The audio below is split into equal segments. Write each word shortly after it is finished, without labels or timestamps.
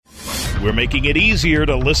We're making it easier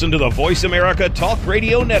to listen to the Voice America Talk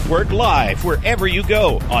Radio Network live wherever you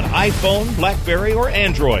go on iPhone, BlackBerry, or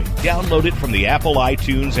Android. Download it from the Apple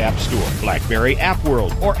iTunes App Store, BlackBerry App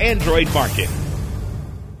World, or Android Market.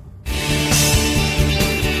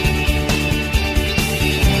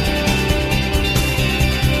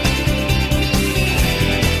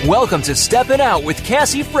 Welcome to Steppin' Out with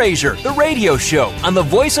Kassey Frazier, the radio show on the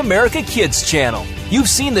Voice America Kids channel. You've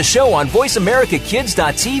seen the show on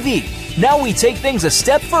VoiceAmericaKids.tv. Now we take things a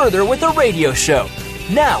step further with the radio show.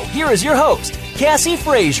 Now, here is your host, Kassey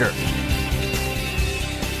Frazier.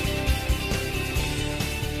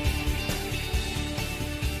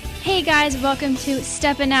 Hey guys, welcome to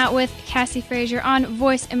Steppin' Out with Kassey Frazier on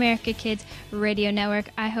Voice America Kids Radio Network.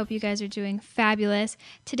 I hope you guys are doing fabulous.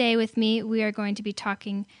 Today with me, we are going to be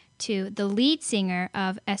talking to the lead singer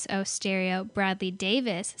of S.O. Stereo, Bradley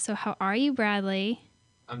Davis. So how are you, Bradley?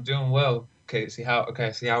 I'm doing well. Kassey, how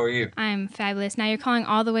are you? I'm fabulous. Now you're calling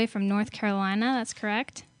all the way from North Carolina, that's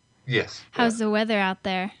correct? Yes. How's the weather out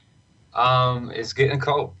there? It's getting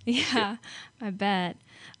cold. Yeah, I bet.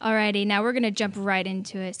 Alrighty, now we're going to jump right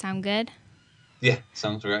into it. Sound good? Yeah,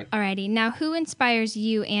 sounds right. Alrighty, now who inspires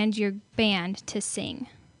you and your band to sing?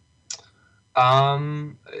 I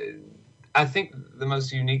think the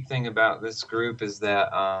most unique thing about this group is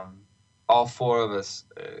that all four of us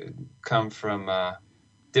come from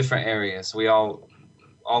different areas. We all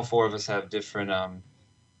four of us have different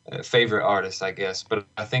favorite artists, I guess. But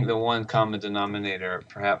I think the one common denominator,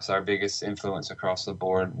 perhaps our biggest influence across the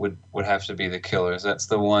board, would have to be the Killers. That's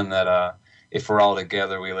the one that if we're all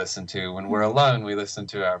together, we listen to. When we're alone, we listen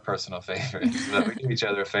to our personal favorites. But we give each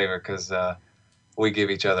other a favor because we give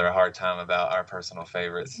each other a hard time about our personal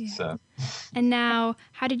favorites. Yeah. So. And now,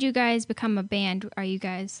 how did you guys become a band? Are you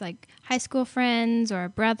guys like high school friends or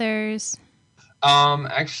brothers?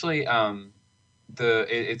 Actually,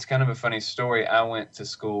 it's kind of a funny story. I went to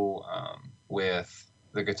school with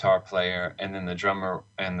the guitar player, and then the drummer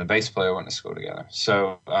and the bass player went to school together.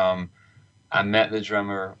 So I met the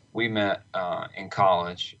drummer. We met in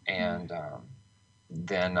college, and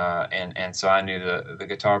then so I knew the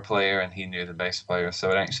guitar player, and he knew the bass player. So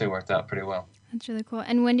it actually worked out pretty well. That's really cool.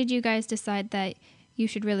 And when did you guys decide that you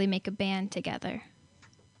should really make a band together?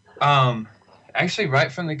 Actually,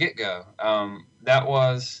 right from the get-go. That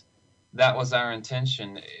was our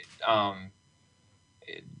intention.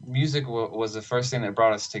 Music was the first thing that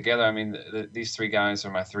brought us together. I mean, these three guys are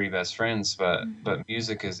my three best friends, but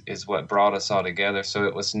music is what brought us all together. So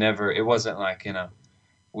it wasn't like,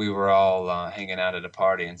 we were all hanging out at a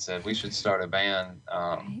party and said we should start a band.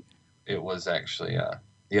 Right. It was actually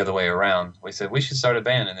the other way around. We said we should start a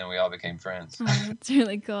band, and then we all became friends. Oh, that's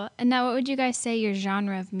really cool. And now, what would you guys say your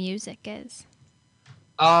genre of music is?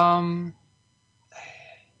 I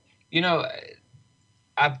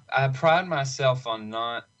pride myself on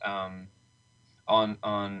not all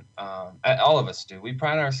of us do. We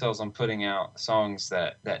pride ourselves on putting out songs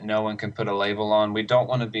that no one can put a label on. We don't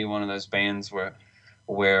want to be one of those bands where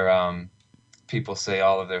people say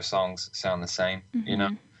all of their songs sound the same.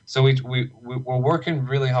 Mm-hmm. So we're working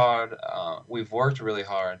really hard. We've worked really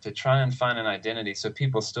hard to try and find an identity so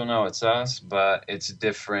people still know it's us, but it's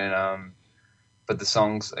different. But the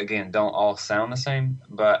songs, again, don't all sound the same.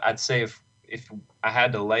 But I'd say if I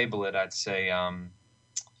had to label it, I'd say I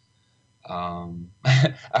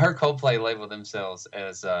heard Coldplay label themselves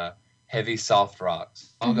as heavy soft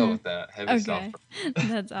rocks. I'll go with that. Heavy soft rock.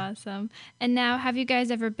 That's awesome. And now, have you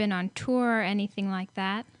guys ever been on tour or anything like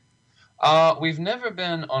that? We've never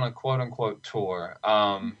been on a quote-unquote tour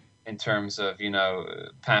in terms of,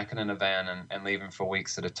 packing in a van and leaving for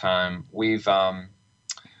weeks at a time.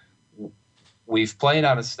 We've played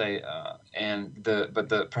out of state,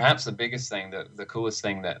 but perhaps the biggest thing, the coolest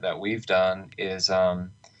thing that we've done is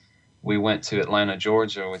we went to Atlanta,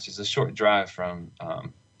 Georgia, which is a short drive from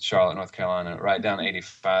Charlotte, North Carolina, right down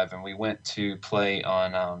 85, and we went to play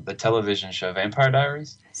on the television show Vampire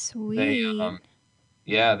Diaries. Sweet.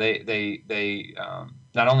 They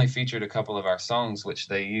not only featured a couple of our songs, which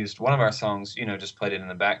they used one of our songs, just played it in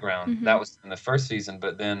the background. Mm-hmm. That was in the first season,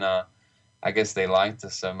 but then I guess they liked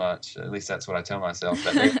us so much, at least that's what I tell myself,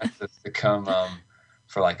 that they asked us to come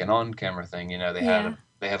for like an on-camera thing. They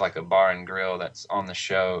have like a bar and grill that's on the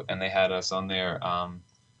show, and they had us on there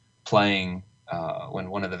playing when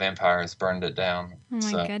one of the vampires burned it down.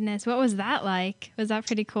 Oh my goodness. What was that like? Was that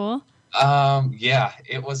pretty cool? Yeah,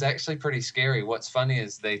 it was actually pretty scary. What's funny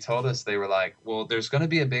is they told us, they were like, well, there's going to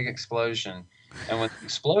be a big explosion, and when the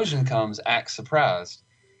explosion comes, act surprised.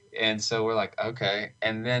 And so we're like, okay.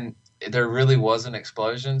 And then there really was an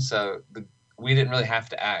explosion, so we didn't really have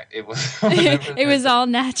to act. It was it was all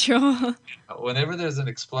natural. Whenever there's an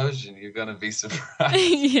explosion, you're gonna be surprised.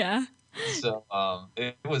 Yeah. So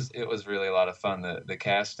it was really a lot of fun. The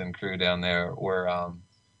cast and crew down there were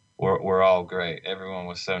all great. Everyone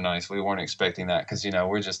was so nice. We weren't expecting that because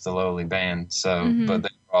we're just a lowly band. So but they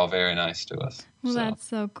were all very nice to us. Well, that's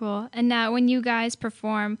so cool. And now, when you guys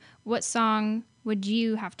perform, what song would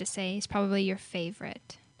you have to say is probably your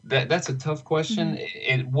favorite? That's a tough question.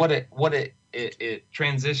 It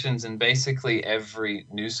transitions, and basically every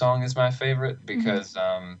new song is my favorite because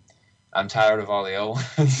I'm tired of all the old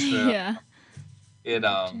ones. So Yeah.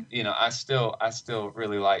 I still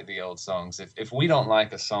really like the old songs. If we don't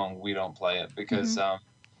like a song, we don't play it because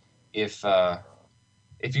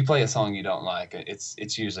if you play a song you don't like,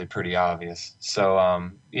 it's usually pretty obvious. So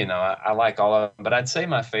I like all of them, but I'd say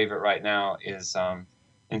my favorite right now is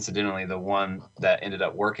incidentally the one that ended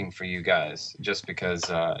up working for you guys, just because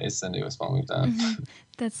it's the newest one we've done.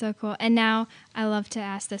 That's so cool. And now I love to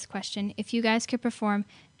ask this question: if you guys could perform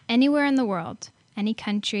anywhere in the world, any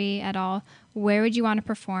country at all, where would you want to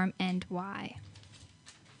perform and why?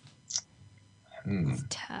 It's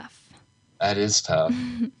tough. That is tough.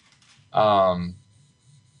 Wow.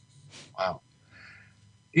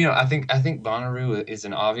 I think Bonnaroo is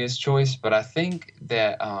an obvious choice, but I think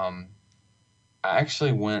that I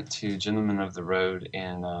actually went to Gentlemen of the Road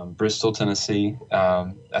in Bristol, Tennessee.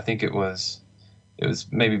 I think it was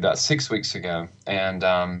maybe about 6 weeks ago, and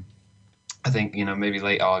I think maybe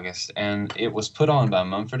late August, and it was put on by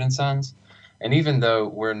Mumford and Sons. And even though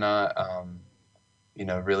we're not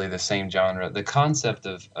really the same genre, the concept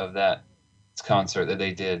of that concert that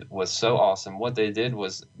they did was so awesome. What they did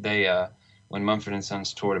was they when Mumford and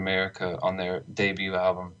Sons toured America on their debut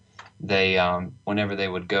album, they whenever they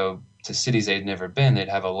would go to cities they'd never been, they'd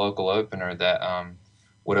have a local opener that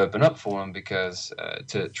would open up for them because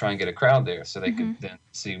to try and get a crowd there so they could then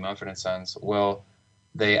see Mumford and Sons. Well,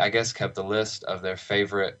 they, I guess, kept a list of their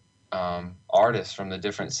favorite artists from the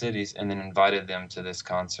different cities and then invited them to this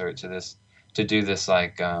concert, to do this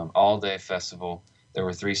all-day festival. There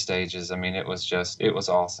were 3 stages. I mean, it was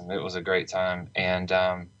awesome. It was a great time, and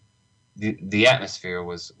the atmosphere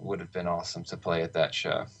would have been awesome to play at that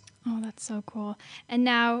show. Oh, that's so cool. And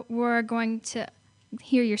now we're going to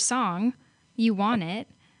hear your song, You Want It.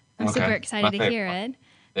 I'm super excited to hear it.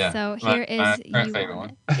 Yeah. So here is my You favorite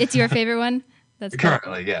Want one. It. It's your favorite one? That's cool.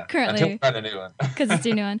 Currently, yeah. Currently. Until I find a new one. Because it's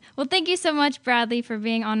your new one. Well, thank you so much, Bradley, for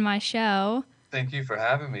being on my show. Thank you for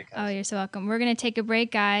having me, Kassey. Oh, you're so welcome. We're going to take a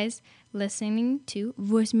break, guys, listening to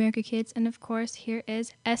Voice America Kids. And, of course, here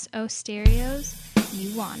is S.O. Stereo's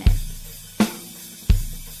You Want It.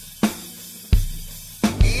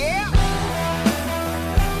 Yeah.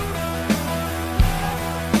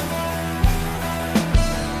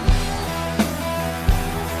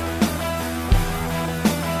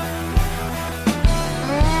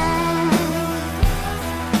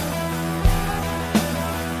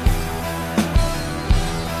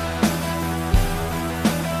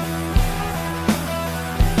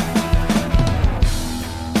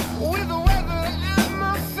 With the weather at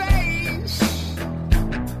my face.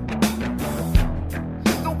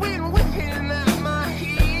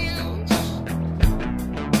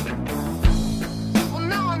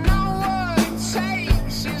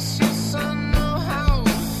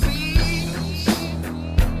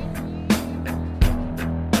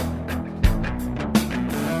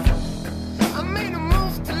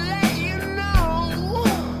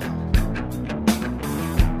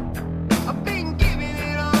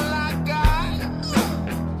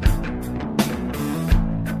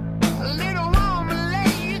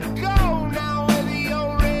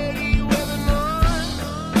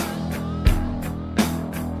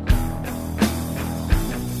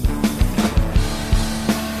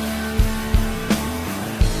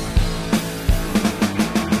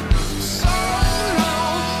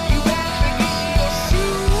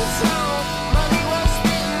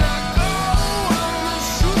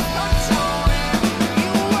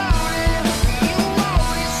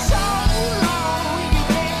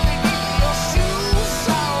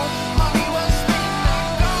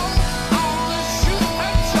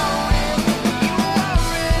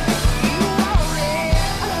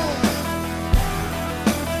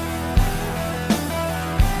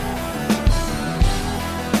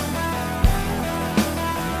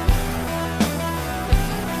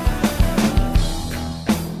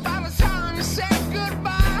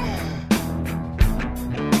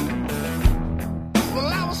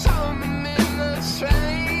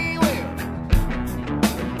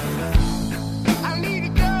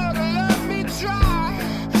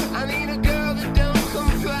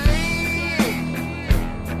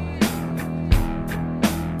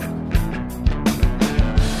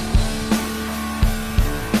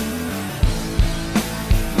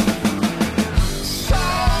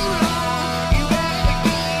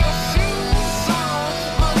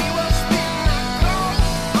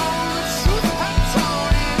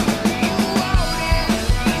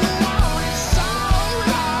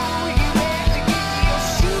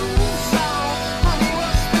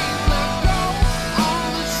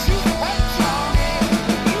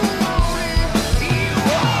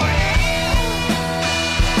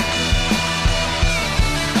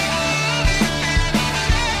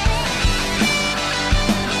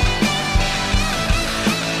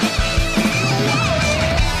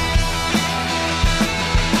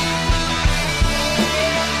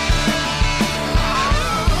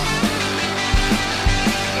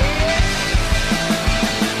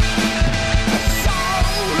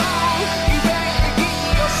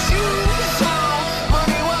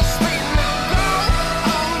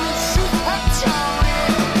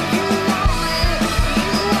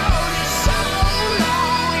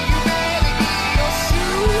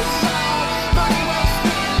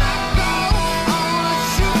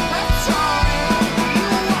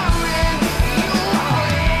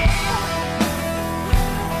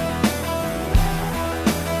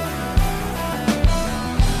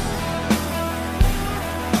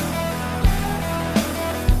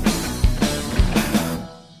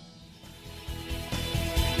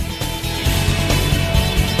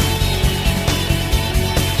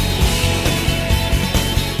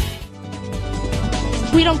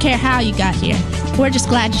 We don't care how you got here. We're just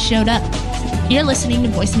glad you showed up. You're listening to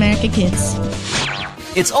Voice America Kids.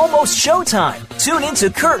 It's almost showtime. Tune in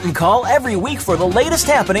to Curtain Call every week for the latest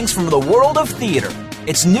happenings from the world of theater.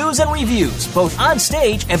 It's news and reviews, both on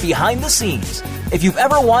stage and behind the scenes. If you've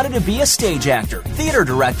ever wanted to be a stage actor, theater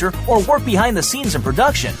director, or work behind the scenes in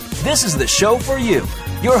production, this is the show for you.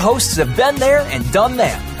 Your hosts have been there and done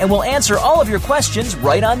that, and will answer all of your questions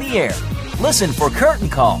right on the air. Listen for Curtain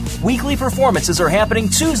Call. Weekly performances are happening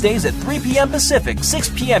Tuesdays at 3 p.m. Pacific, 6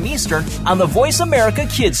 p.m. Eastern on the Voice America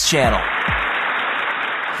Kids channel.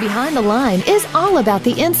 Behind the Line is all about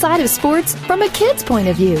the inside of sports from a kid's point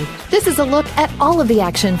of view. This is a look at all of the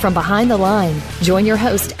action from behind the line. Join your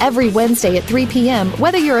host every Wednesday at 3 p.m.,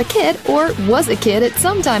 whether you're a kid or was a kid at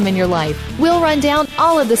some time in your life. We'll run down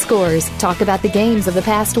all of the scores, talk about the games of the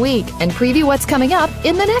past week, and preview what's coming up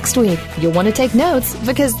in the next week. You'll want to take notes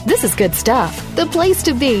because this is good stuff. The place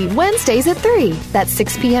to be, Wednesdays at 3. That's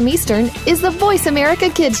 6 p.m. Eastern, is the Voice America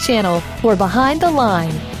Kids channel for Behind the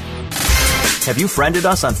Line. Have you friended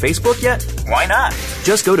us on Facebook yet? Why not?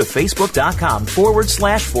 Just go to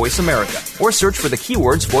facebook.com/Voice America or search for the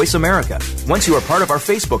keywords Voice America. Once you are part of our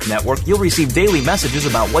Facebook network, you'll receive daily messages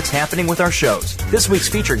about what's happening with our shows, this week's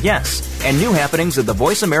featured guests, and new happenings of the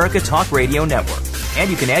Voice America Talk Radio Network.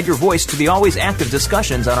 And you can add your voice to the always active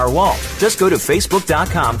discussions on our wall. Just go to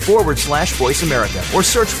facebook.com/Voice America or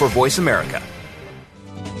search for Voice America.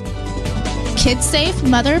 Kids safe,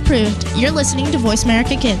 mother approved. You're listening to Voice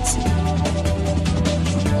America Kids.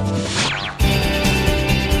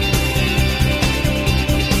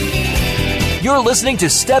 You're listening to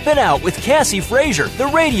Steppin' Out with Kassey Frazier, the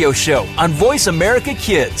radio show on Voice America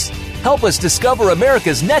Kids. Help us discover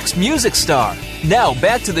America's next music star. Now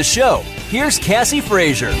back to the show. Here's Kassey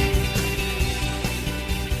Frazier.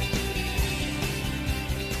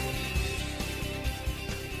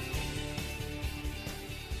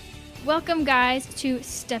 Welcome, guys, to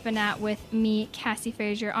Steppin' Out with me, Kassey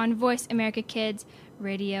Frazier, on Voice America Kids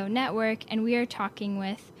Radio Network, and we are talking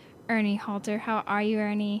with Ernie Halter. How are you,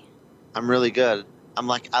 Ernie? I'm really good. I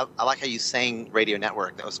like how you sang Radio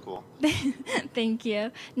Network. That was cool. Thank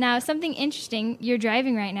you. Now, something interesting. You're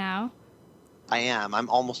driving right now. I am. I'm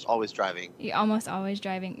almost always driving. You're almost always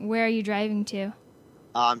driving. Where are you driving to?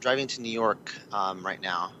 I'm driving to New York right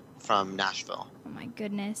now from Nashville. Oh, my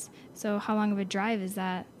goodness. So how long of a drive is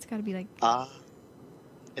that? It's got to be like...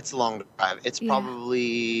 It's a long drive. It's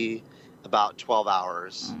probably about 12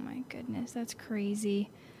 hours. Oh, my goodness. That's crazy.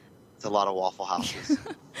 It's a lot of Waffle Houses.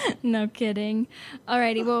 No kidding.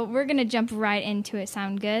 Alrighty, well, we're going to jump right into it.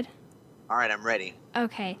 Sound good? All right, I'm ready.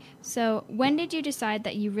 Okay, so when did you decide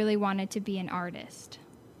that you really wanted to be an artist?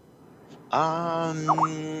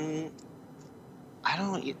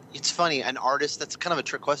 It's funny, an artist, that's kind of a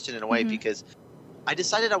trick question in a way, because I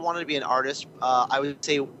decided I wanted to be an artist, I would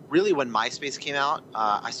say, really when MySpace came out.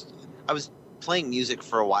 I was playing music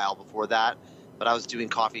for a while before that, but I was doing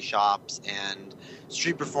coffee shops and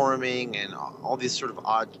street performing and all these sort of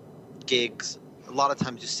odd gigs, a lot of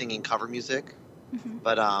times just singing cover music.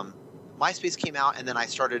 But MySpace came out, and then I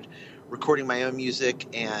started recording my own music,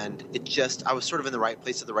 and I was sort of in the right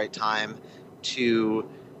place at the right time to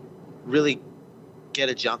really get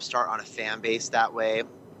a jump start on a fan base that way.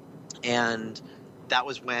 And that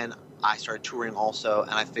was when I started touring also,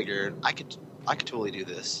 and I figured I could totally do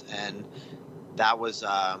this. And that was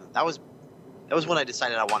when I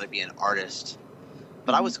decided I wanted to be an artist.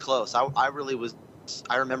 But I was close. I really was.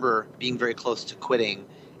 I remember being very close to quitting,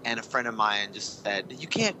 and a friend of mine just said, "You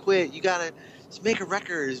can't quit. You gotta just make a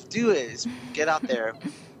record. Just do it. Just get out there."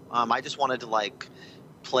 I just wanted to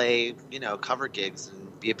play, cover gigs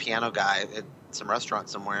and be a piano guy at some restaurant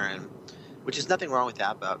somewhere, and which is nothing wrong with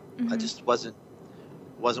that, but I just wasn't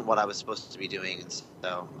what I was supposed to be doing, and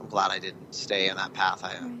so I'm glad I didn't stay in that path.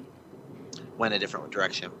 I went a different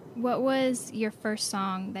direction. What was your first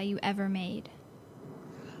song that you ever made?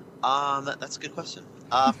 That's a good question.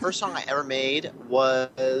 First song I ever made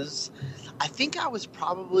was, I think I was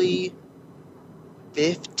probably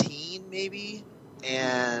 15 maybe,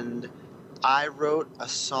 and I wrote a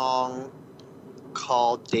song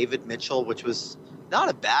called David Mitchell, which was not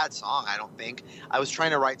a bad song, I don't think. I was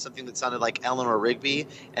trying to write something that sounded like Eleanor Rigby,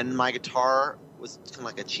 and my guitar was kind of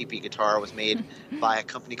like a cheapy guitar. It was made by a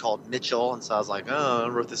company called Mitchell, and so I was like, I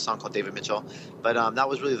wrote this song called David Mitchell. But that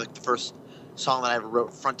was really the first song that I ever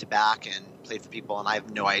wrote front to back and played for people, and I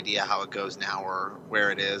have no idea how it goes now or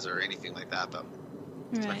where it is or anything like that, but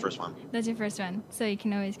it's my first one. That's your first one, so you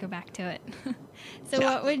can always go back to it.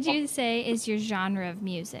 What would you say is your genre of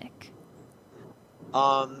music?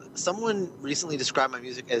 Someone recently described my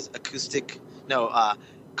music as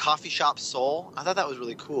coffee shop soul. I thought that was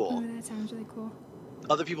really cool. Oh, that sounds really cool.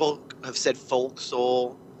 Other people have said folk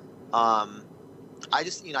soul. I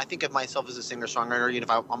just, I think of myself as a singer-songwriter.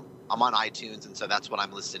 If I'm on iTunes, and so that's what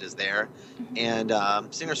I'm listed as there. Mm-hmm.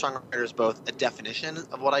 And singer-songwriter is both a definition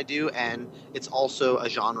of what I do, and it's also a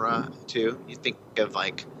genre too. You think of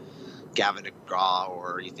like Gavin DeGraw,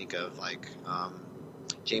 or you think of like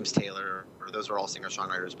James Taylor, or those are all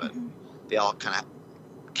singer-songwriters, but they all kind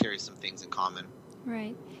of carry some things in common.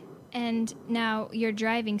 Right. And now you're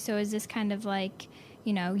driving, so is this kind of like,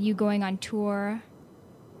 you going on tour?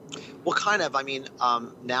 Well, kind of. I mean,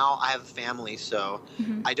 now I have a family, so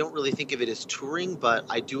I don't really think of it as touring, but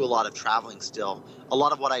I do a lot of traveling still. A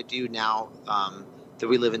lot of what I do now that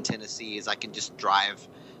we live in Tennessee is I can just drive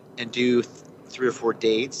and do 3 or 4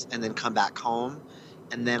 dates and then come back home,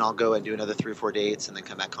 and then I'll go and do another 3 or 4 dates and then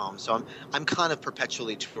come back home. So I'm kind of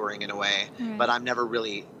perpetually touring in a way, but I'm never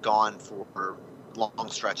really gone for long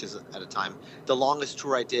stretches at a time. The longest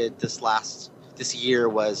tour I did this year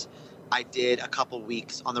was I did a couple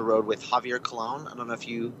weeks on the road with Javier Colon. I don't know if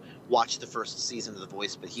you watched the first season of The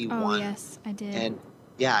Voice, but he won. Oh, yes, I did. And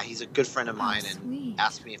yeah, he's a good friend of mine, and sweet.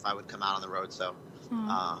 asked me if I would come out on the road. So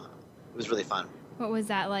it was really fun. What was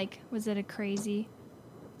that like? Was it a crazy?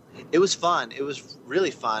 It was fun. It was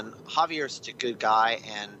really fun. Javier is such a good guy,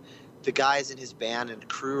 and the guys in his band and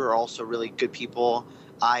crew are also really good people.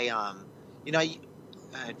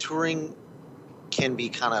 Touring can be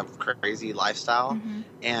kind of crazy lifestyle,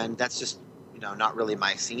 and that's just not really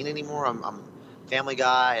my scene anymore. I'm a family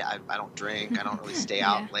guy. I don't drink. I don't really stay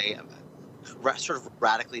out late. I'm sort of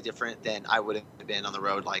radically different than I would have been on the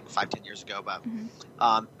road like 5-10 years ago. But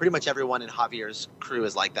pretty much everyone in Javier's crew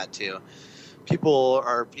is like that too. People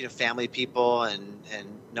are family people, and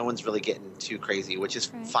no one's really getting too crazy, which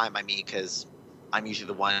is fine by me because I'm usually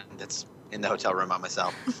the one that's in the hotel room by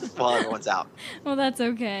myself while everyone's out. Well, that's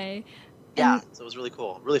okay. Yeah, so it was really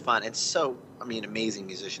cool, really fun, and so amazing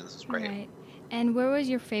musicians. It was great. Right. And where was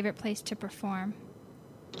your favorite place to perform?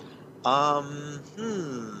 On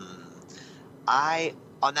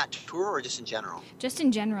that tour or just in general? Just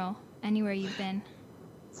in general, anywhere you've been.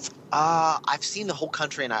 I've seen the whole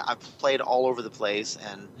country, and I've played all over the place,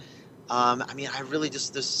 and I really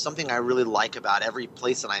there's something I really like about every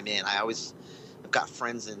place that I'm in. I've got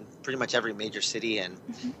friends in pretty much every major city, and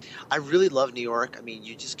I really love New York.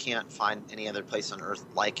 You just can't find any other place on earth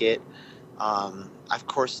like it. I, of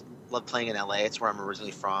course, love playing in LA. It's where I'm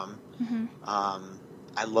originally from.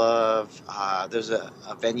 I love, there's a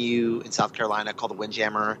venue in South Carolina called the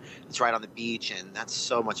Windjammer. It's right on the beach, and that's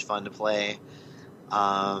so much fun to play.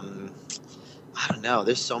 I don't know.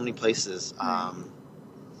 There's so many places.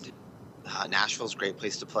 Nashville's a great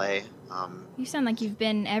place to play. You sound like you've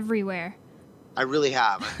been everywhere. I really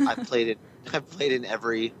have. I've played in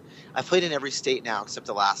every state now except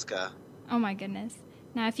Alaska. Oh my goodness.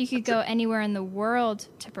 Now, if you could go anywhere in the world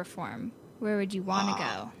to perform, where would you want to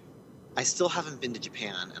go? I still haven't been to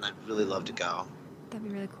Japan, and I'd really love to go. That'd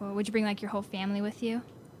be really cool. Would you bring your whole family with you?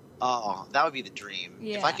 Oh, that would be the dream.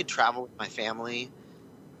 Yeah. If I could travel with my family,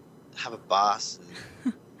 have a bus,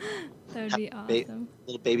 and that would be awesome.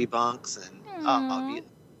 Little baby bunks, and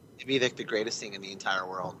it'd be like the greatest thing in the entire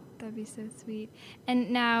world. That'd be so sweet.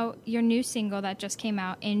 And now, your new single that just came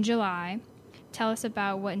out in July. Tell us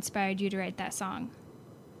about what inspired you to write that song.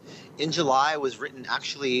 In July was written,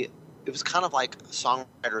 actually, it was kind of like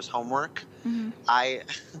songwriter's homework. I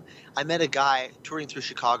met a guy touring through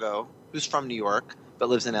Chicago who's from New York but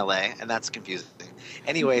lives in LA, and that's confusing.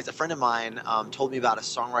 Anyways, a friend of mine told me about a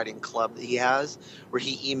songwriting club that he has where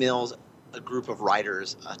he emails a group of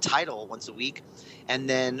writers a title once a week, and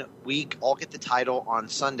then we all get the title on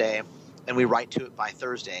Sunday, and we write to it by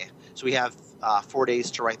Thursday. So we have 4 days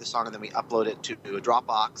to write the song, and then we upload it to a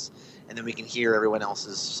Dropbox, and then we can hear everyone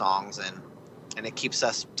else's songs, and it keeps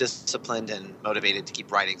us disciplined and motivated to keep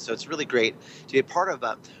writing. So it's really great to be a part of.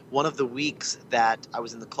 One of the weeks that I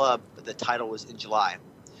was in the club, the title was in July.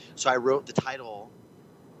 So I wrote to the title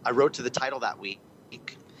that week,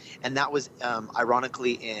 and that was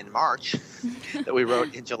ironically in March that we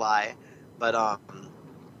wrote in July. But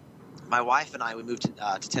my wife and I, we moved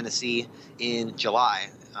to Tennessee in July.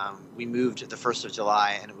 We moved the 1st of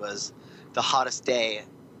July, and it was the hottest day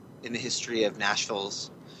in the history of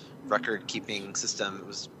Nashville's record-keeping system. It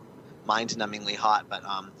was mind-numbingly hot. But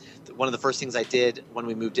one of the first things I did when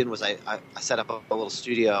we moved in was I set up a little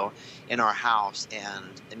studio in our house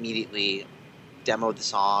and immediately demoed the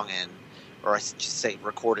song, or I should say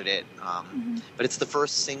recorded it. But it's the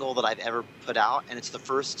first single that I've ever put out, and it's the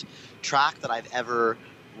first track that I've ever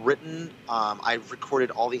written. I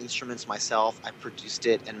recorded all the instruments myself. I produced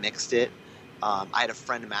it and mixed it. I had a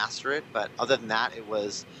friend master it, but other than that, it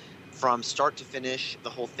was from start to finish. The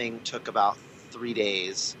whole thing took about 3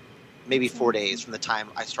 days, maybe 4 days from the time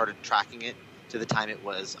I started tracking it to the time it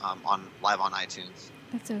was live on iTunes.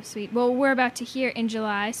 That's so sweet. Well, we're about to hear in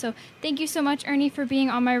July, so thank you so much, Ernie, for being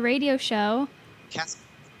on my radio show. Cass,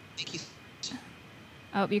 thank you.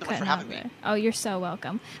 Oh, you're cutting out there. Oh, you're so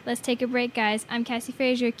welcome. Let's take a break, guys. I'm Kassey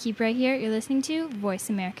Frazier. Keep right here. You're listening to Voice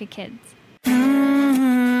America Kids.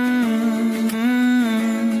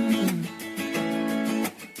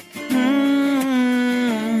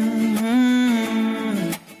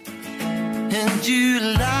 In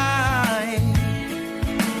July,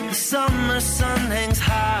 the summer sun hangs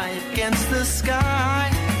high against the sky,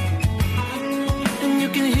 and you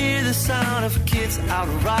can hear the sound of kids out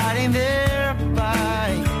riding their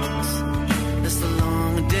bikes as the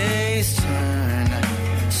long days turn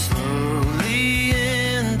slowly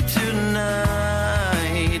into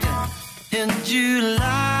night. In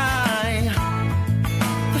July,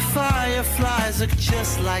 the fireflies look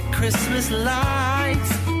just like Christmas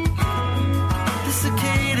lights. The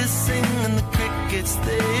cicadas sing and the crickets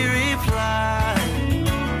they reply.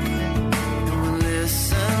 And we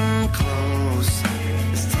listen close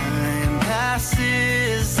as time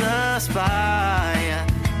passes us by.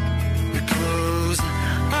 We close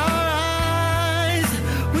our eyes,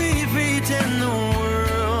 we pretend the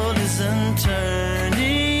world isn't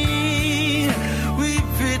turning. We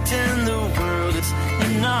pretend the world is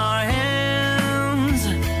in our hands.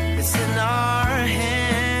 It's in our hands.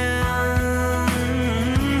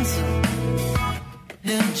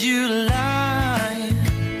 In July,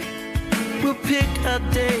 we'll pick a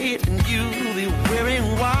date and you'll be wearing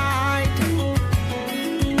white.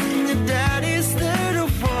 And your daddy's there to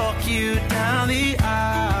walk you down the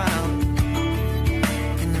aisle.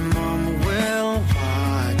 And your mama will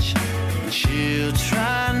watch, and she'll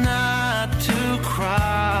try not to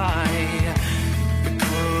cry. We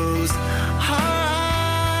close our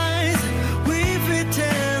eyes, we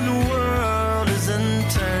pretend the world isn't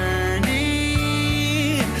turning.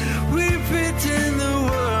 Pretend the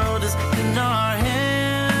world is in our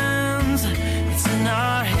hands. It's in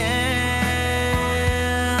our hands.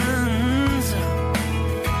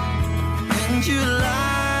 In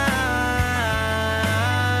July,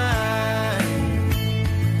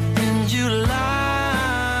 in July,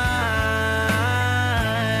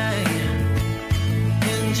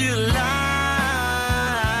 in July.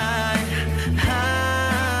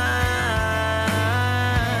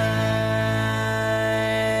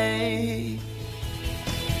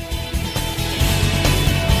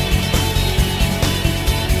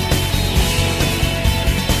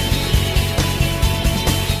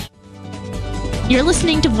 You're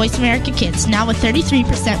listening to Voice America Kids, now with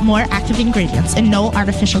 33% more active ingredients and no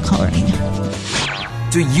artificial coloring.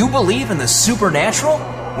 Do you believe in the supernatural?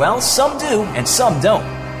 Well, some do and some don't,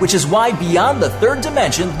 which is why Beyond the Third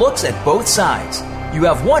Dimension looks at both sides. You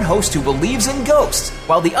have one host who believes in ghosts,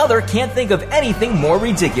 while the other can't think of anything more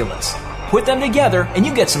ridiculous. Put them together and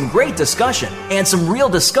you get some great discussion and some real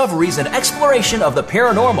discoveries and exploration of the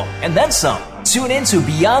paranormal, and then some. Tune in to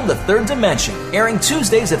Beyond the Third Dimension, airing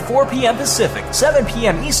Tuesdays at 4 p.m. Pacific, 7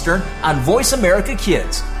 p.m. Eastern on Voice America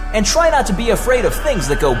Kids. And try not to be afraid of things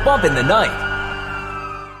that go bump in the night.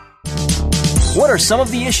 What are some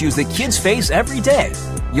of the issues that kids face every day?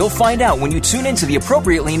 You'll find out when you tune into the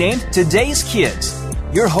appropriately named Today's Kids.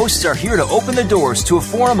 Your hosts are here to open the doors to a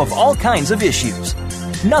forum of all kinds of issues.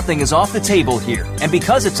 Nothing is off the table here, and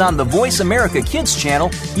because it's on the Voice America Kids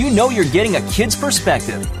channel, you know you're getting a kid's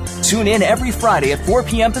perspective. Tune in every Friday at 4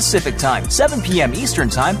 p.m. Pacific Time, 7 p.m. Eastern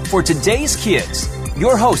Time for Today's Kids.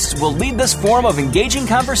 Your hosts will lead this forum of engaging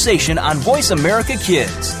conversation on Voice America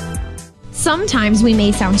Kids. Sometimes we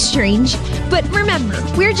may sound strange, but remember,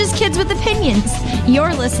 we're just kids with opinions.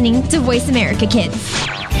 You're listening to Voice America Kids.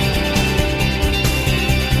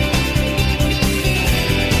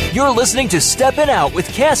 You're listening to Steppin' Out with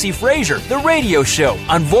Kassey Frazier, the radio show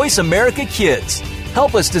on Voice America Kids.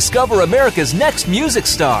 Help us discover America's next music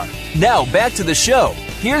star. Now back to the show.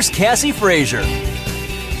 Here's Kassey Frazier.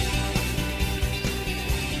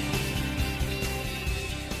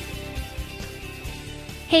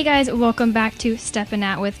 Hey guys, welcome back to Steppin'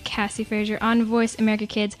 Out with Kassey Frazier on Voice America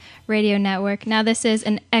Kids Radio Network. Now this is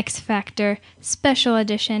an X Factor special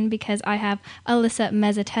edition because I have Alyssa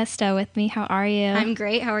Mezzatesta with me. How are you? I'm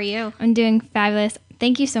great. How are you? I'm doing fabulous.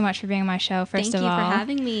 Thank you so much for being on my show, first of all. Thank you for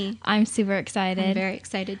having me. I'm super excited. I'm very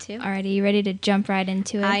excited too. Alrighty, you ready to jump right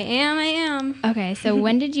into it? I am. Okay, so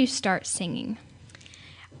when did you start singing?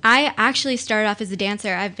 I actually started off as a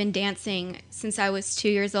dancer. I've been dancing since I was 2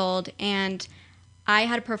 years old, and I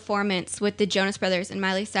had a performance with the Jonas Brothers and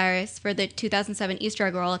Miley Cyrus for the 2007 Easter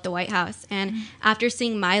egg roll at the White House. And after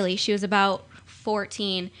seeing Miley, she was about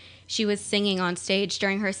 14, she was singing on stage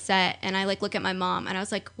during her set, and I like look at my mom and I was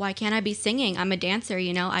like, why can't I be singing? I'm a dancer,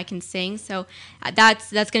 you know, I can sing. So that's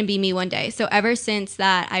going to be me one day. So ever since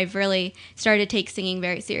that, I've really started to take singing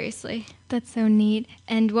very seriously. That's so neat.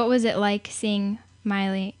 And what was it like seeing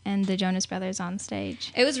Miley and the Jonas Brothers on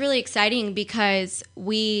stage? It was really exciting because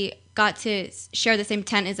we got to share the same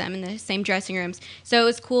tent as them in the same dressing rooms. So it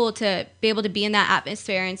was cool to be able to be in that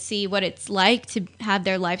atmosphere and see what it's like to have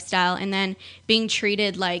their lifestyle, and then being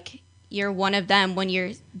treated like you're one of them when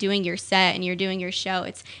you're doing your set and you're doing your show.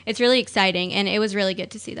 It's really exciting, and it was really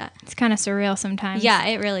good to see that. It's kind of surreal sometimes. Yeah,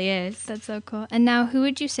 it really is. That's so cool. And now, who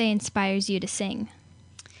would you say inspires you to sing?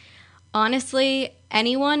 Honestly,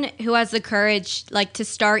 anyone who has the courage like to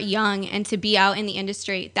start young and to be out in the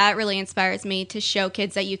industry, that really inspires me, to show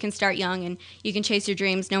kids that you can start young and you can chase your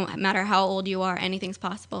dreams no matter how old you are. Anything's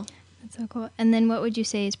possible. That's so cool. And then what would you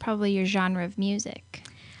say is probably your genre of music?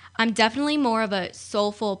 I'm definitely more of a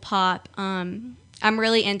soulful pop. I'm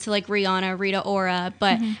really into like Rihanna, Rita Ora,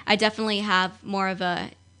 but I definitely have more of a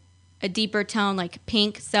deeper tone like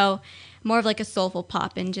Pink, so more of like a soulful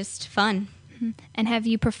pop and just fun. And have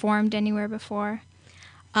you performed anywhere before?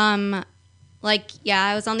 I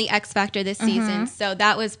was on the X Factor this season, so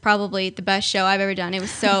that was probably the best show I've ever done. It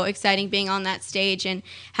was so exciting being on that stage and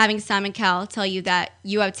having Simon Cowell tell you that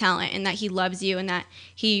you have talent and that he loves you and that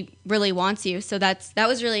he really wants you. So that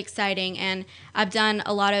was really exciting. And I've done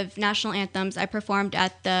a lot of national anthems. I performed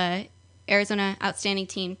at the Arizona Outstanding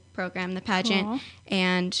Teen program, the pageant. Cool.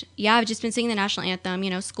 And yeah, I've just been singing the national anthem, you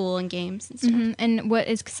know, school and games and stuff. And what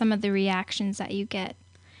is some of the reactions that you get?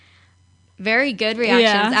 Very good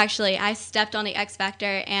reactions, actually. I stepped on the X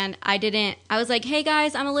Factor and I was like, hey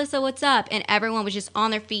guys, I'm Alyssa, what's up? And everyone was just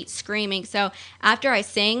on their feet screaming. So after I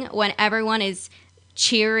sing, when everyone is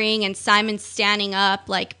cheering and Simon's standing up,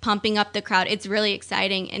 like pumping up the crowd, it's really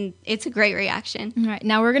exciting and it's a great reaction. All right,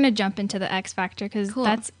 now we're going to jump into the X Factor because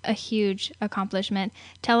that's a huge accomplishment.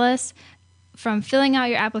 Tell us, from filling out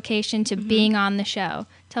your application to being on the show,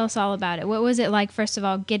 tell us all about it. What was it like, first of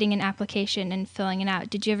all, getting an application and filling it out?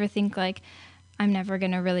 Did you ever think, like, I'm never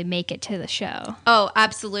going to really make it to the show? Oh,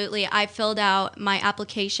 absolutely. I filled out my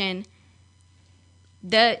application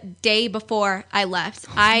the day before I left.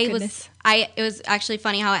 It was actually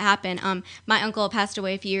funny how it happened. My uncle passed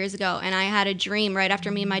away a few years ago, and I had a dream right after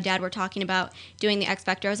me and my dad were talking about doing the X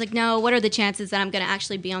Factor. I was like, no, what are the chances that I'm going to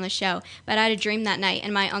actually be on the show? But I had a dream that night,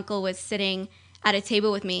 and my uncle was sitting at a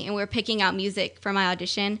table with me, and we were picking out music for my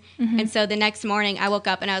audition. And so the next morning, I woke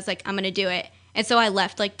up, and I was like, I'm going to do it. And so I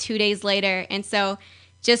left like 2 days later. And so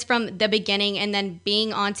just from the beginning and then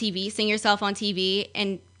being on TV, seeing yourself on TV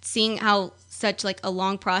and seeing how such like a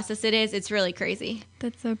long process it is, it's really crazy.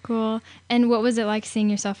 That's so cool. And what was it like seeing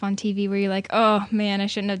yourself on TV? Were you like, oh man, I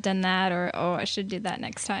shouldn't have done that, or oh, I should do that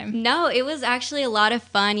next time? No, it was actually a lot of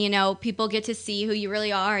fun. You know, people get to see who you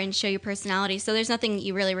really are and show your personality. So there's nothing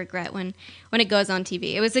you really regret when it goes on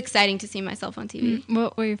TV. It was exciting to see myself on TV.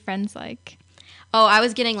 What were your friends like? Oh, I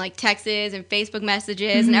was getting like texts and Facebook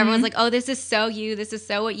messages, and everyone's like, oh, this is so you. This is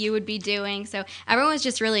so what you would be doing. So everyone was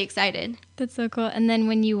just really excited. That's so cool. And then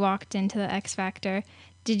when you walked into the X Factor,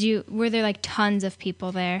 were there like tons of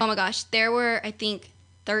people there? Oh my gosh. There were, I think,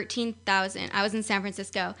 13,000. I was in San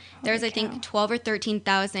Francisco. There was, I think, 12 or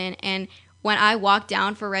 13,000. And when I walked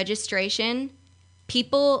down for registration,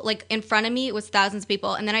 people like in front of me, it was thousands of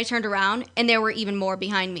people, and then I turned around and there were even more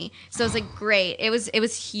behind me. So it was like great. It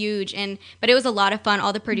was huge, but it was a lot of fun.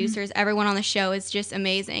 All the producers, everyone on the show is just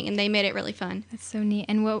amazing, and they made it really fun. That's so neat.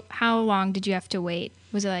 And how long did you have to wait?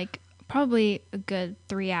 Was it like probably a good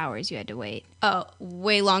 3 hours you had to wait? Oh,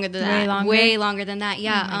 way longer than that. Way longer than that.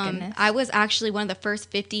 Yeah. Oh my goodness. I was actually one of the first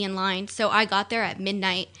 50 in line. So I got there at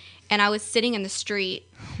midnight, and I was sitting in the street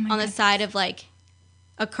on the side of like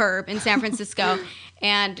a curb in San Francisco,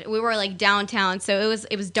 and we were like downtown, so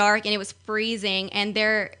it was dark and it was freezing, and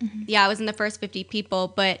I was in the first 50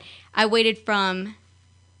 people, but I waited from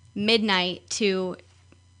midnight to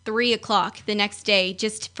 3 o'clock the next day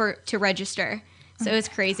just to register. So it was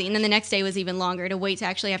crazy, and then the next day was even longer to wait to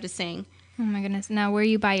actually have to sing. Oh my goodness. Now, were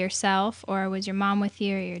you by yourself, or was your mom with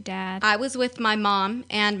you, or your dad? I was with my mom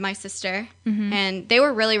and my sister, and they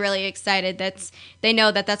were really, really excited. They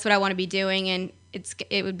know that that's what I want to be doing, and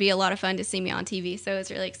it would be a lot of fun to see me on TV. So it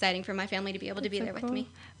was really exciting for my family to be able to be there with me.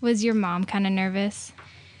 Was your mom kind of nervous?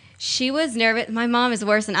 She was nervous. My mom is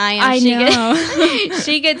worse than I am. I know.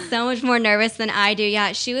 She gets so much more nervous than I do.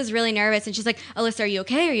 Yeah, she was really nervous, and she's like, Alyssa, are you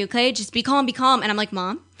okay? Are you okay? Just be calm, be calm. And I'm like,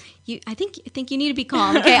 Mom, I think you need to be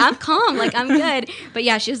calm. Okay, I'm calm. Like, I'm good. But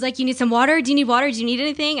yeah, she was like, you need some water? Do you need water? Do you need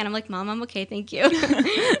anything? And I'm like, Mom, I'm okay. Thank you.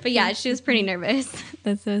 But yeah, she was pretty nervous.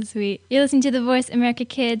 That's so sweet. You're listening to the Voice America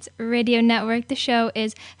Kids Radio Network. The show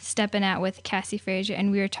is Steppin' Out with Kassey Frazier,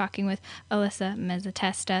 and we are talking with Alyssa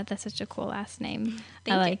Mezzatesta. That's such a cool last name.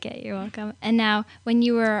 I like it. You're welcome. And now, when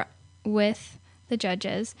you were with the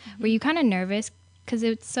judges, were you kind of nervous? Because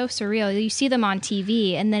it's so surreal. You see them on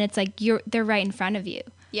TV, and then it's like they're right in front of you.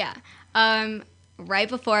 Yeah. Right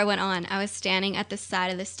before I went on, I was standing at the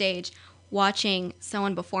side of the stage watching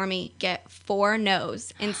someone before me get 4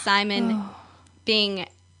 no's, and Simon being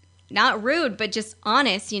not rude, but just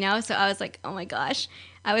honest, you know? So I was like, oh my gosh.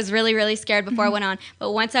 I was really, really scared before I went on.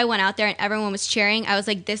 But once I went out there and everyone was cheering, I was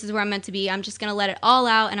like, this is where I'm meant to be. I'm just going to let it all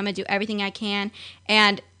out, and I'm going to do everything I can.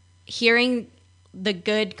 And hearing the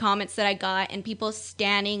good comments that I got and people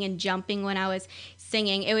standing and jumping when I was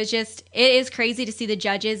singing, it is crazy to see the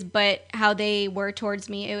judges, but how they were towards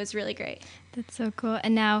me, it was really great. That's so cool.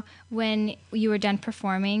 And now when you were done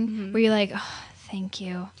performing, were you like, oh, thank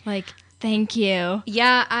you, like, thank you?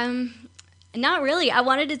 Yeah, not really. I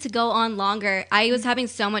wanted it to go on longer. I was having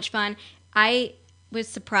so much fun. I was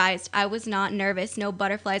surprised. I was not nervous, no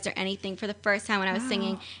butterflies or anything for the first time when I was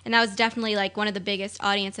singing. And that was definitely like one of the biggest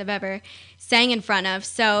audience I've ever sang in front of.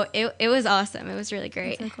 So it was awesome. It was really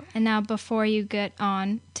great. So cool. And now before you get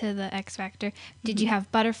on to the X Factor, did you have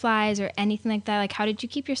butterflies or anything like that? Like, how did you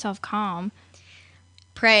keep yourself calm?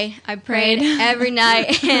 Pray. I prayed every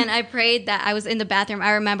night, and I prayed that I was in the bathroom.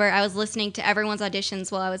 I remember I was listening to everyone's auditions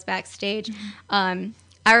while I was backstage. I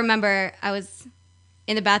remember I was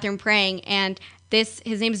in the bathroom praying, and his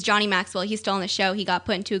name is Johnny Maxwell. He's still on the show. He got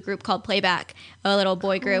put into a group called Playback, a little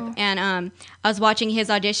boy group. And I was watching his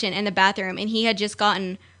audition in the bathroom, and he had just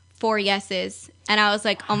gotten 4 yeses. And I was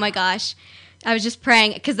like, oh my gosh. I was just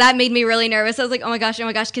praying because that made me really nervous. I was like, oh my gosh,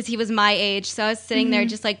 because he was my age. So I was sitting there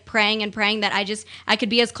just like praying and praying that I could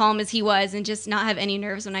be as calm as he was and just not have any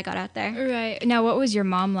nerves when I got out there. Right. Now, what was your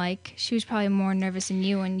mom like? She was probably more nervous than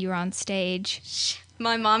you when you were on stage.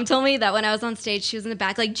 My mom told me that when I was on stage, she was in the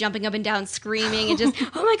back, like jumping up and down, screaming, and just,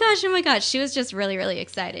 oh my gosh. She was just really, really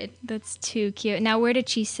excited. That's too cute. Now, where did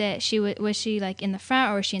she sit? Was she like in the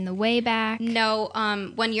front, or was she in the way back? No,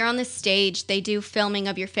 when you're on the stage, they do filming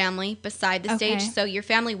of your family beside the stage, so your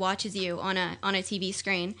family watches you on a TV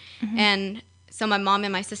screen. And so my mom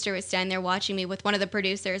and my sister was standing there watching me with one of the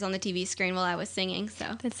producers on the TV screen while I was singing.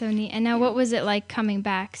 So that's so neat. And now, what was it like coming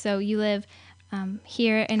back? So you live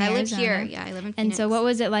here in Arizona. I live here. Yeah, I live in Phoenix. And so what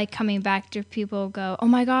was it like coming back? Do people go, oh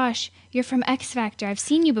my gosh, you're from X Factor. I've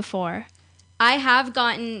seen you before. I have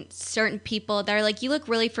gotten certain people that are like, you look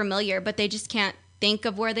really familiar, but they just can't think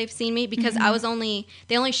of where they've seen me because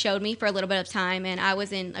they only showed me for a little bit of time, and I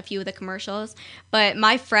was in a few of the commercials. But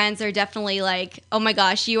my friends are definitely like, oh my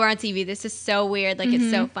gosh, you are on TV. This is so weird. Like, it's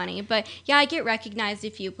so funny. But yeah, I get recognized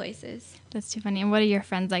a few places. That's too funny. And what are your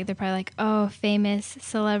friends like? They're probably like, oh, famous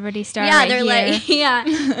celebrity star. Yeah, right they're here.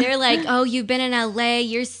 like, they're like, oh, you've been in LA,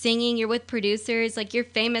 you're singing, you're with producers, like you're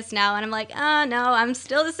famous now. And I'm like, oh no, I'm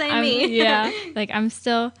still the same me. Yeah, like I'm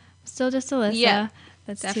still just Alyssa. Yeah,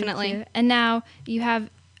 that's definitely. Too cute. And now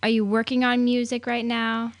are you working on music right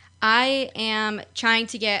now? I am trying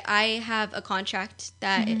to I have a contract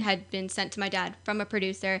that it had been sent to my dad from a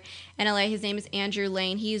producer in LA. His name is Andrew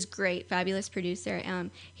Lane. He's great, fabulous producer.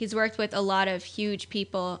 He's worked with a lot of huge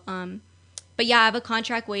people. But yeah, I have a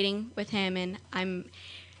contract waiting with him, and I'm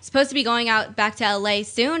supposed to be going out back to LA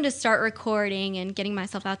soon to start recording and getting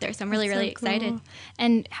myself out there. So I'm really, really excited.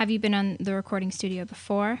 And have you been on the recording studio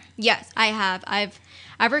before? Yes, I have. I've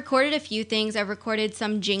recorded a few things. I've recorded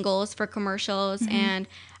some jingles for commercials, and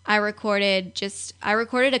I recorded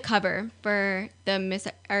a cover for the Miss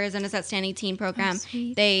Arizona's Outstanding Teen program.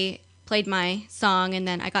 Oh, they played my song, and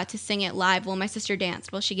then I got to sing it live while my sister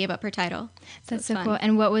danced while she gave up her title. That's so cool.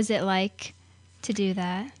 And what was it like to do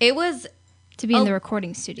that? It was to be in the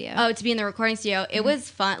recording studio. Oh, to be in the recording studio. It was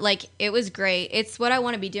fun. Like, it was great. It's what I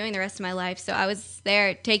want to be doing the rest of my life. So I was there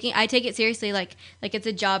I take it seriously, like it's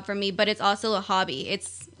a job for me, but it's also a hobby.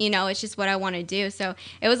 It's, it's just what I want to do. So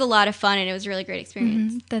it was a lot of fun, and it was a really great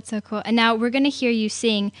experience. That's so cool. And now we're going to hear you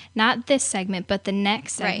sing, not this segment, but the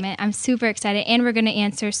next segment. Right. I'm super excited. And we're going to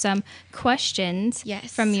answer some questions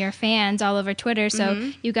from your fans all over Twitter.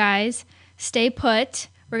 So you guys, stay put.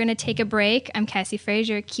 We're going to take a break. I'm Kassey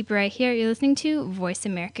Frazier. Keep it right here. You're listening to Voice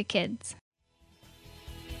America Kids.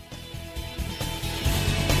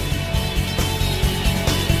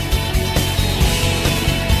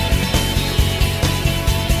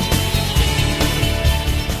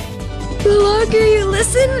 The longer you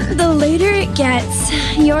listen, the later it gets.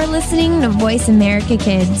 You're listening to Voice America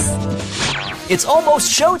Kids. It's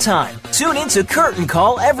almost showtime. Tune in to Curtain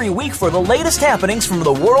Call every week for the latest happenings from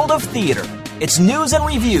the world of theater. It's news and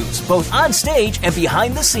reviews, both on stage and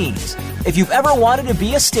behind the scenes. If you've ever wanted to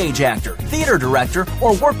be a stage actor, theater director,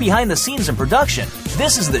 or work behind the scenes in production,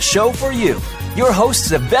 this is the show for you. Your hosts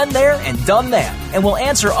have been there and done that, and will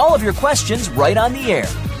answer all of your questions right on the air.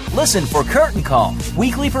 Listen for Curtain Call.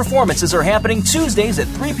 Weekly performances are happening Tuesdays at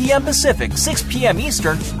 3 p.m. Pacific, 6 p.m.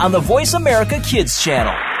 Eastern on the Voice America Kids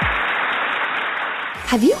channel.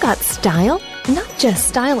 Have you got style? Not just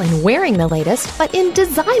style in wearing the latest, but in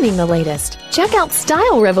designing the latest. Check out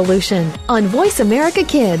Style Revolution on Voice America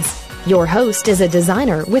Kids. Your host is a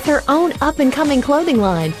designer with her own up-and-coming clothing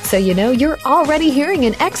line, so you know you're already hearing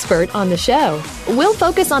an expert on the show. We'll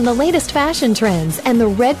focus on the latest fashion trends and the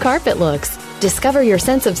red carpet looks. Discover your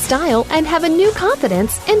sense of style and have a new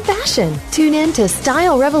confidence in fashion. Tune in to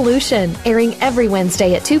Style Revolution, airing every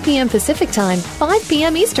Wednesday at 2 p.m. Pacific Time, 5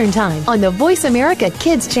 p.m. Eastern Time on the Voice America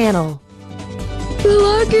Kids channel. The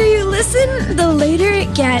longer you listen, the later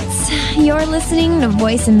it gets. You're listening to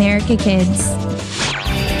Voice America Kids.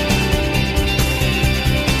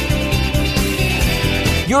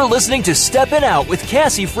 You're listening to Steppin' Out with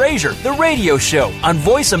Kassey Frazier, the radio show on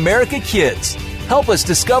Voice America Kids. Help us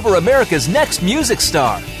discover America's next music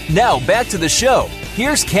star. Now back to the show.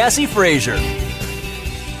 Here's Kassey Frazier.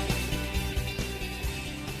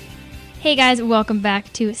 Hey guys, welcome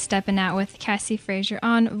back to Steppin' Out with Kassey Frazier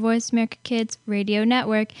on Voice America Kids Radio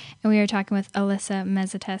Network. And we are talking with Alyssa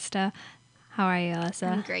Mezzatesta. How are you,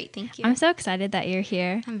 Alyssa? I'm great, thank you. I'm so excited that you're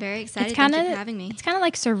here. I'm very excited. Thank you for having me. It's kind of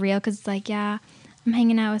like surreal because it's like, yeah, I'm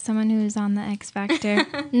hanging out with someone who's on the X Factor.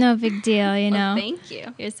 No big deal, you know. Well, thank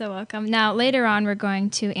you. You're so welcome. Now, later on, we're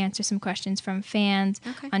going to answer some questions from fans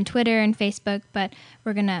on Twitter and Facebook, but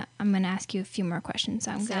I'm gonna ask you a few more questions.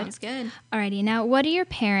 Sounds good. Alrighty. Now, what do your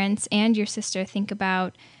parents and your sister think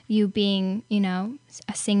about you being, you know,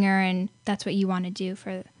 a singer, and that's what you want to do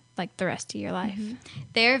for like the rest of your life? Mm-hmm.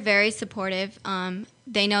 They're very supportive.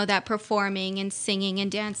 They know that performing and singing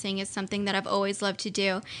and dancing is something that I've always loved to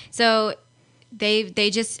do. So they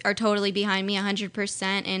just are totally behind me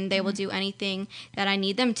 100%, and they will do anything that I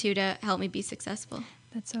need them to help me be successful.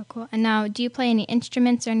 That's so cool. And now, do you play any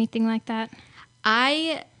instruments or anything like that?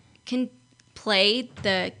 I can play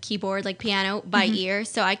the keyboard, like piano, by ear,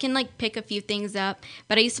 so I can like pick a few things up.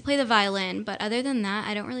 But I used to play the violin, but other than that,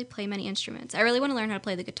 I don't really play many instruments. I really want to learn how to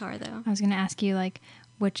play the guitar, though. I was going to ask you like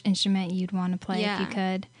which instrument you'd want to play if you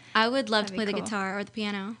could. I would love to play the guitar or the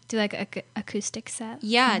piano. Do like a acoustic set?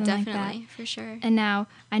 Yeah, definitely, like for sure. And now,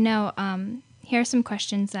 I know, here are some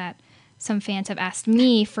questions that some fans have asked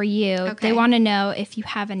me for you. Okay. They want to know if you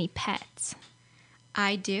have any pets.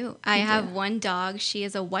 I do. I have one dog. She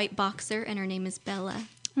is a white boxer, and her name is Bella.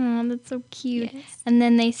 Oh, that's so cute. Yes. And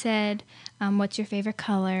then they said, what's your favorite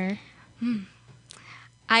color?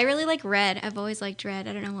 I really like red. I've always liked red.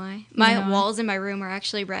 I don't know why. My walls in my room are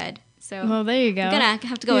actually red. So well, there you go. I'm going to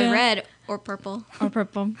have to go with red or purple. Or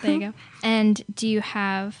purple. There you go. And do you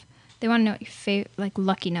have, they want to know what your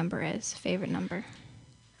lucky number is, favorite number?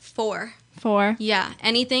 4. 4? Yeah.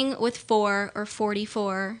 Anything with 4 or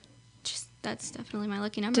 44, that's definitely my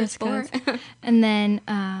lucky number. Just 4. And then,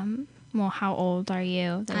 how old are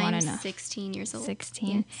you? They want to know. 16 years old.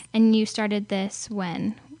 16. Yes. And you started this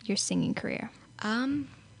when? Your singing career?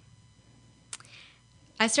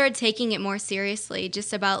 I started taking it more seriously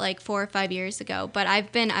just about like 4 or 5 years ago. But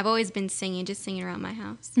I've always been singing, just singing around my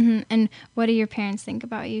house. Mm-hmm. And what do your parents think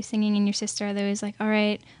about you singing, and your sister? Are they always like, all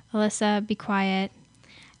right, Alyssa, be quiet?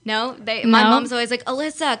 No, my mom's always like,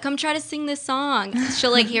 Alyssa, come try to sing this song.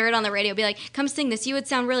 She'll like hear it on the radio, be like, come sing this. You would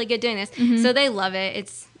sound really good doing this. Mm-hmm. So they love it.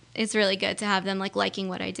 It's really good to have them like liking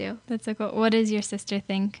what I do. That's so cool. What does your sister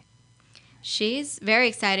think? She's very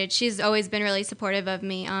excited. She's always been really supportive of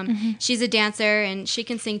me. She's a dancer, and she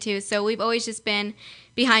can sing too. So we've always just been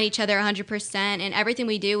behind each other 100%. And everything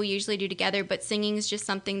we do, we usually do together. But singing is just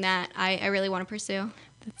something that I really want to pursue.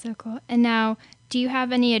 That's so cool. And now, do you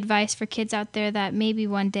have any advice for kids out there that maybe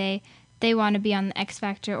one day they want to be on the X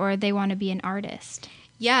Factor or they want to be an artist?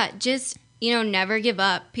 Yeah, just, never give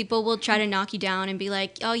up. People will try to knock you down and be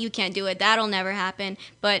like, oh, you can't do it. That'll never happen.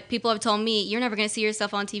 But people have told me, you're never going to see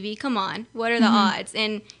yourself on TV. Come on. What are the odds?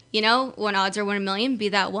 And, when odds are 1 in a million, be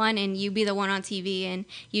that one, and you be the one on TV, and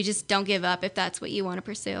you just don't give up if that's what you want to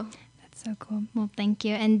pursue. So cool. Well, thank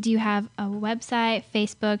you. And do you have a website,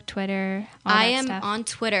 Facebook, Twitter, all I that am stuff? on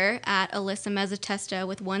Twitter at Alyssa Mezzatesta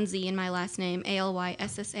with 1 Z in my last name,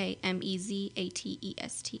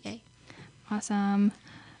 ALYSSAMEZATESTA. Awesome.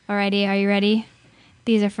 Alrighty, are you ready?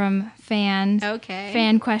 These are from fans. Okay.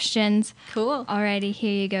 Fan questions. Cool. Alrighty,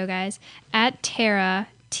 here you go, guys. At Tara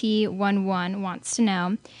T11 wants to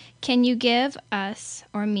know, can you give us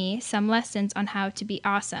or me some lessons on how to be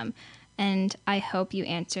awesome? And I hope you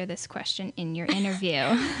answer this question in your interview.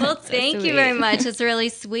 Well, thank you very much. It's really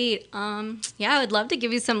sweet. Yeah, I would love to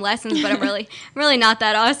give you some lessons, but I'm really not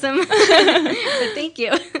that awesome. But thank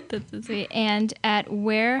you. That's so sweet. And at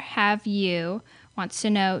Where Have You wants to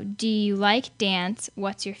know, do you like dance?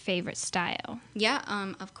 What's your favorite style? Yeah,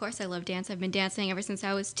 of course I love dance. I've been dancing ever since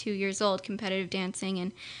I was 2 years old, competitive dancing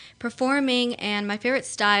and performing. And my favorite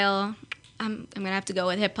style, I'm going to have to go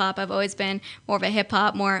with hip-hop. I've always been more of a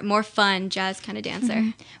hip-hop, more fun, jazz kind of dancer.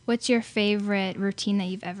 Mm-hmm. What's your favorite routine that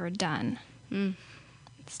you've ever done?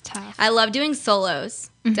 It's tough. I love doing solos,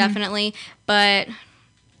 definitely. But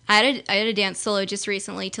I had a dance solo just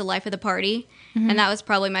recently to Life of the Party. And that was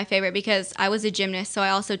probably my favorite because I was a gymnast, so I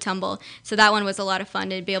also tumble. So that one was a lot of fun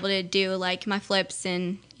to be able to do like my flips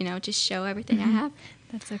and, just show everything I have.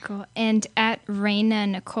 That's so cool. And at Raina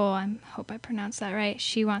Nicole, I hope I pronounced that right,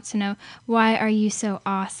 she wants to know, why are you so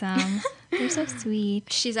awesome? You're so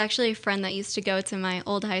sweet. She's actually a friend that used to go to my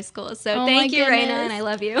old high school. So thank you, Raina, and I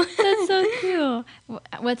love you. That's so cool.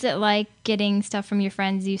 What's it like getting stuff from your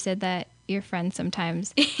friends? You said that your friends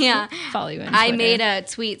sometimes follow you on Twitter. I made a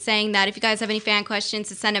tweet saying that if you guys have any fan questions,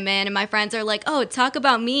 to send them in. And my friends are like, oh, talk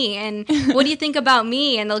about me. And what do you think about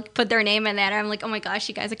me? And they'll put their name in there. I'm like, oh my gosh,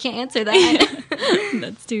 you guys, I can't answer that.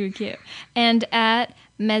 That's too cute. And at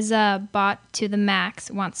Meza Bot to the Max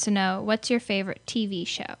wants to know, what's your favorite TV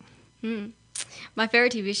show? My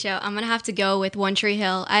favorite TV show, I'm going to have to go with One Tree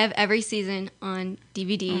Hill. I have every season on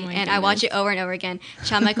DVD, and I watch it over and over again.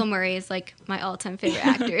 Sean Michael Murray is like my all-time favorite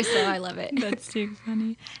actor, so I love it. That's too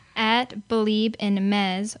funny. At Believe in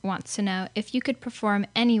Mez wants to know, if you could perform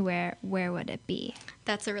anywhere, where would it be?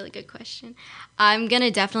 That's a really good question. I'm going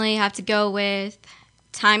to definitely have to go with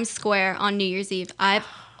Times Square on New Year's Eve. I've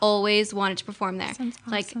always wanted to perform there. Sounds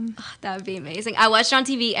awesome. That would be amazing. I watch it on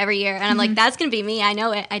TV every year, and I'm like, that's going to be me. I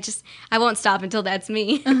know it. I won't stop until that's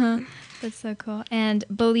me. That's so cool. And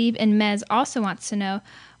Believe in Mez also wants to know,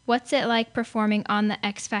 what's it like performing on the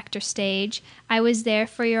X Factor stage? I was there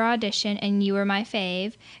for your audition, and you were my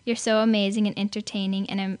fave. You're so amazing and entertaining,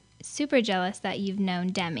 and I'm super jealous that you've known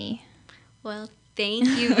Demi. Well, thank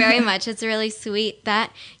you very much. It's really sweet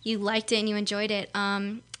that you liked it and you enjoyed it.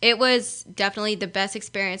 It was definitely the best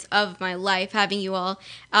experience of my life, having you all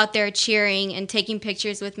out there cheering and taking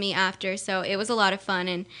pictures with me after. So it was a lot of fun,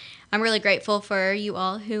 and I'm really grateful for you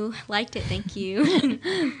all who liked it. Thank you.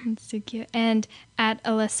 That's so cute. And at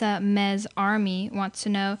Alyssa Mez Army wants to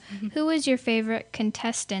know, who was your favorite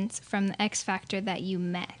contestants from the X Factor that you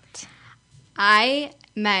met? I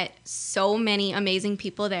met so many amazing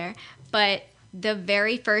people there, but the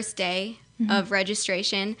very first day of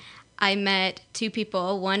registration, I met two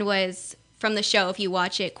people. One was from the show, if you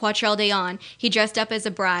watch it, Quatrell Dayon. He dressed up as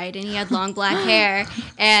a bride, and he had long black hair,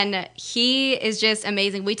 and he is just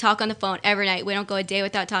amazing. We talk on the phone every night. We don't go a day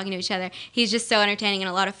without talking to each other. He's just so entertaining and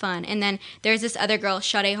a lot of fun. And then there's this other girl,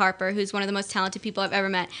 Sade Harper, who's one of the most talented people I've ever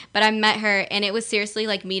met. But I met her, and it was seriously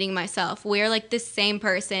like meeting myself. We're like the same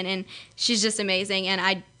person, and she's just amazing. And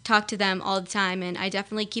I talk to them all the time, and I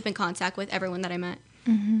definitely keep in contact with everyone that I met.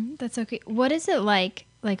 That's okay. What is it like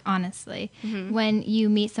honestly, when you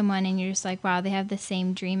meet someone and you're just like, wow, they have the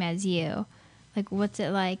same dream as you? Like, what's it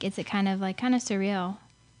like? Is it kind of surreal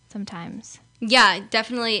sometimes? Yeah, it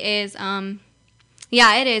definitely is.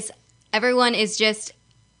 Yeah, it is. Everyone is just,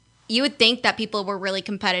 you would think that people were really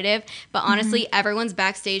competitive, but honestly, everyone's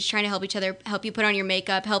backstage trying to help each other, help you put on your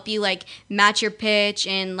makeup, help you like match your pitch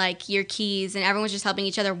and like your keys, and everyone's just helping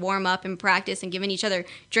each other warm up and practice and giving each other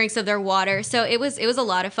drinks of their water. So it was a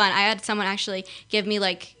lot of fun. I had someone actually give me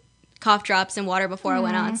like cough drops and water before I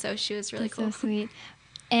went on, so she was really cool. So sweet.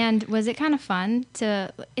 And was it kind of fun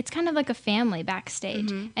it's kind of like a family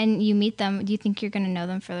backstage, and you meet them. Do you think you're going to know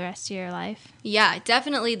them for the rest of your life? Yeah,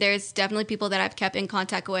 definitely. There's definitely people that I've kept in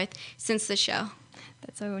contact with since the show.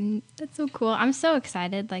 That's so cool. I'm so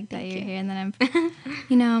excited that you're here, and then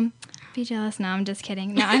I'm, be jealous. No, I'm just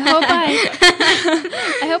kidding. No, I hope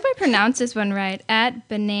I hope I pronounced this one right. At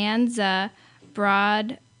Bonanza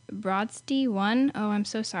Brodsty 1. Oh, I'm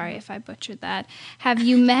so sorry if I butchered that. Have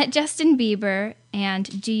you met Justin Bieber,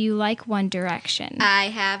 and do you like One Direction? I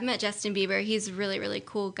have met Justin Bieber. He's a really, really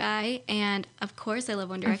cool guy, and of course I love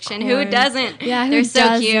One Direction. Who doesn't? Yeah, they're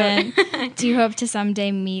so cute. Do you hope to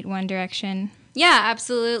someday meet One Direction? Yeah,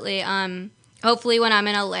 absolutely. Hopefully when I'm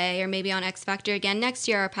in LA or maybe on X Factor again next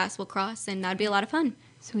year, our paths will cross, and that'd be a lot of fun.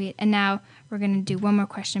 Sweet. And now we're going to do one more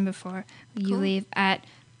question before you leave. At,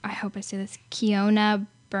 I hope I say this, Kiona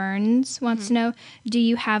Burns wants to know, do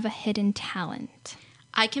you have a hidden talent?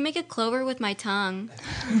 I can make a clover with my tongue.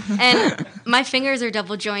 And my fingers are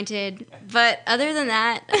double jointed. But other than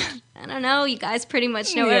that, I don't know. You guys pretty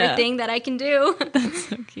much know everything that I can do. That's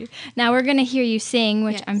so cute. Now we're going to hear you sing,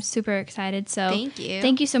 which I'm super excited. So thank you.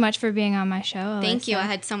 Thank you so much for being on my show, Alyssa. Thank you. I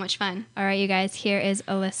had so much fun. All right, you guys. Here is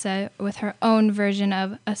Alyssa with her own version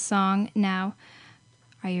of a song now.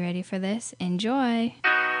 Are you ready for this? Enjoy.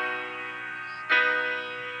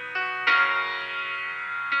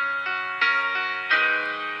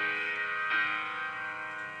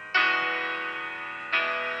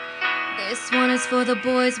 This one is for the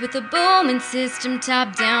boys with the booming system,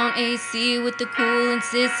 top down AC with the cooling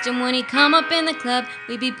system. When he come up in the club,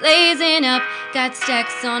 we be blazing up. Got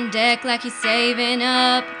stacks on deck like he's saving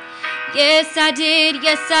up. Yes, I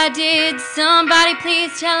did. Somebody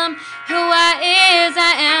please tell him who I is.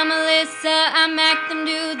 I am Alyssa, I mac them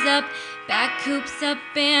dudes up. Back hoops up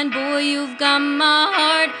and boy, you've got my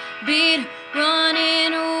heartbeat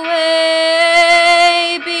running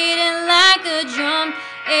away. Beating like a drum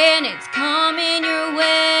and it's coming your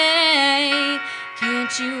way.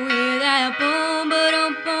 Can't you hear that boom,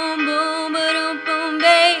 ba-dum, boom, boom, ba-dum, boom,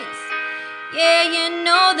 bass? Yeah, you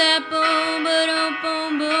know that boom, ba-dum,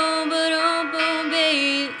 boom, boom, ba-dum, boom,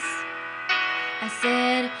 bass. I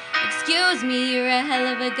said, excuse me, you're a hell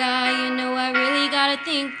of a guy. You know I really got a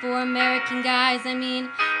thing for American guys. I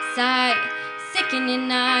mean, sigh,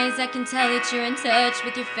 sickening eyes. I can tell that you're in touch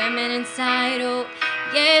with your feminine side. Oh,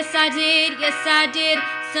 yes I did.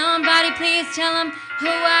 Somebody please tell him who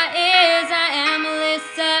I is. I am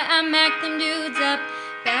Alyssa, I mac them dudes up.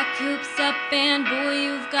 Back hoops up and boy,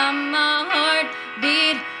 you've got my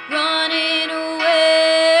heartbeat running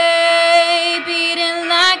away. Beating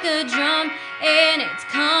like a drum and it's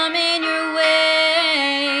coming your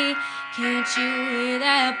way. Can't you hear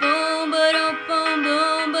that boom, ba-dum, boom,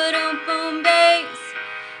 boom, ba-dum, boom, bass?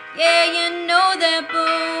 Yeah, you know that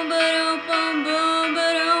boom, ba-dum, boom, boom,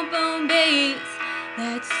 ba-dum, boom, bass.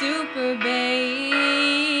 That's super bass.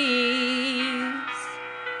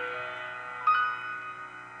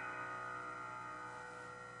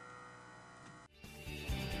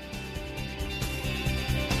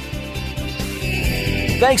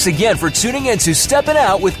 Thanks again for tuning in to Steppin'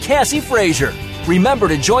 Out with Kassey Frazier. Remember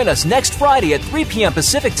to join us next Friday at 3 p.m.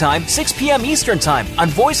 Pacific Time, 6 p.m. Eastern Time on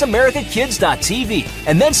VoiceAmericaKids.tv.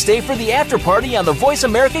 And then stay for the after party on the Voice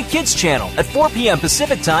America Kids channel at 4 p.m.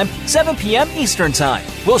 Pacific Time, 7 p.m. Eastern Time.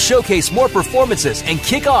 We'll showcase more performances and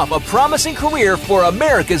kick off a promising career for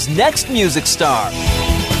America's next music star.